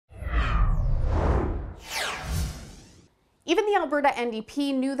Even the Alberta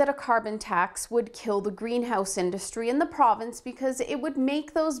NDP knew that a carbon tax would kill the greenhouse industry in the province because it would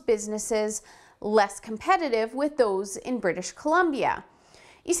make those businesses less competitive with those in British Columbia.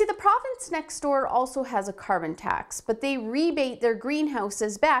 You see, the province next door also has a carbon tax, but they rebate their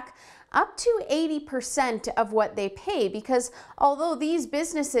greenhouses back up to 80% of what they pay because although these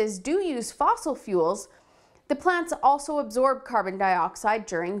businesses do use fossil fuels, the plants also absorb carbon dioxide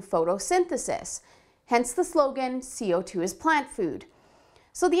during photosynthesis. Hence the slogan, CO2 is plant food.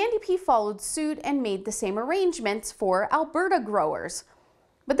 So the NDP followed suit and made the same arrangements for Alberta growers.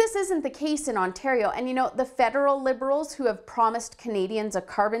 But this isn't the case in Ontario, and you know, the federal Liberals who have promised Canadians a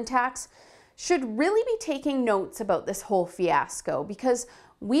carbon tax should really be taking notes about this whole fiasco because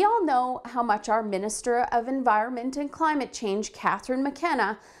we all know how much our Minister of Environment and Climate Change, Catherine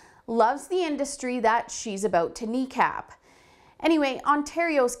McKenna, loves the industry that she's about to kneecap. Anyway,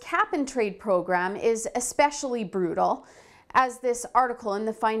 Ontario's cap-and-trade program is especially brutal, as this article in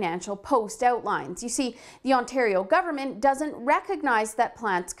the Financial Post outlines. You see, the Ontario government doesn't recognize that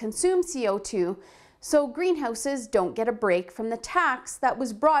plants consume CO2, so greenhouses don't get a break from the tax that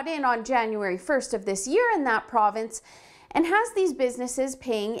was brought in on January 1st of this year in that province and has these businesses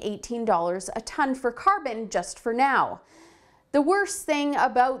paying $18 a ton for carbon just for now. The worst thing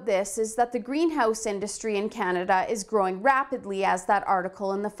about this is that the greenhouse industry in Canada is growing rapidly, as that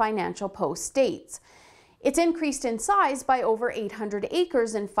article in the Financial Post states. It's increased in size by over 800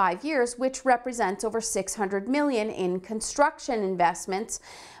 acres in 5 years, which represents over $600 million in construction investments.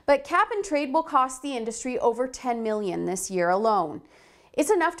 But cap and trade will cost the industry over $10 million this year alone. It's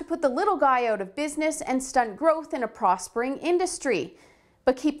enough to put the little guy out of business and stunt growth in a prospering industry,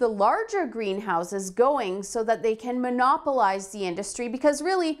 but keep the larger greenhouses going so that they can monopolize the industry because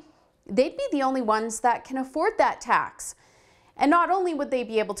really, they'd be the only ones that can afford that tax. And not only would they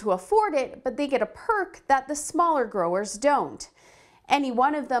be able to afford it, but they get a perk that the smaller growers don't. Any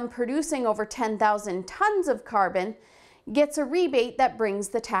one of them producing over 10,000 tons of carbon gets a rebate that brings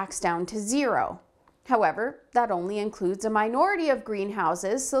the tax down to zero. However, that only includes a minority of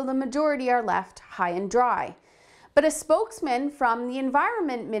greenhouses, so the majority are left high and dry. But a spokesman from the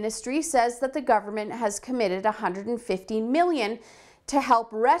Environment Ministry says that the government has committed $150 million to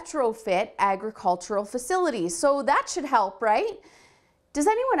help retrofit agricultural facilities. So that should help, right? Does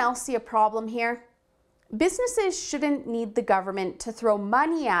anyone else see a problem here? Businesses shouldn't need the government to throw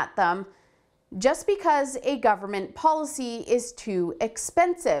money at them just because a government policy is too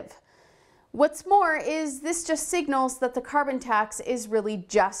expensive. What's more is this just signals that the carbon tax is really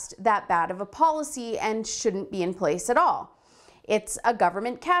just that bad of a policy and shouldn't be in place at all. It's a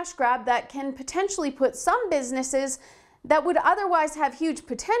government cash grab that can potentially put some businesses that would otherwise have huge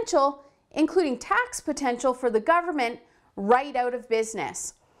potential, including tax potential for the government, right out of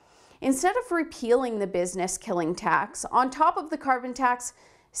business. Instead of repealing the business-killing tax, on top of the carbon tax,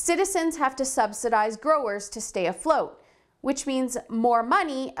 citizens have to subsidize growers to stay afloat, which means more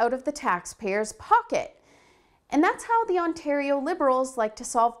money out of the taxpayer's pocket. And that's how the Ontario Liberals like to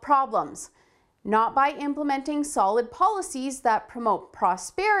solve problems, not by implementing solid policies that promote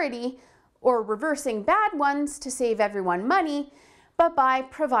prosperity or reversing bad ones to save everyone money, but by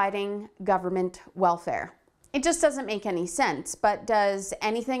providing government welfare. It just doesn't make any sense, but does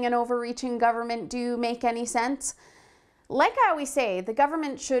anything an overreaching government do make any sense? Like I always say, the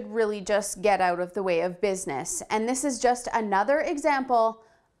government should really just get out of the way of business, and this is just another example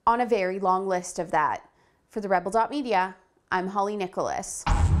on a very long list of that. For the Rebel.media, I'm Holly Nicholas.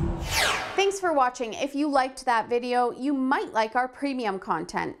 Thanks for watching. If you liked that video, you might like our premium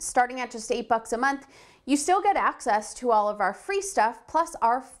content. Starting at just $8 a month, you still get access to all of our free stuff, plus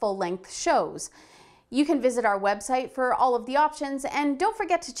our full-length shows. You can visit our website for all of the options, and don't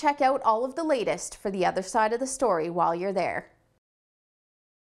forget to check out all of the latest for the other side of the story while you're there.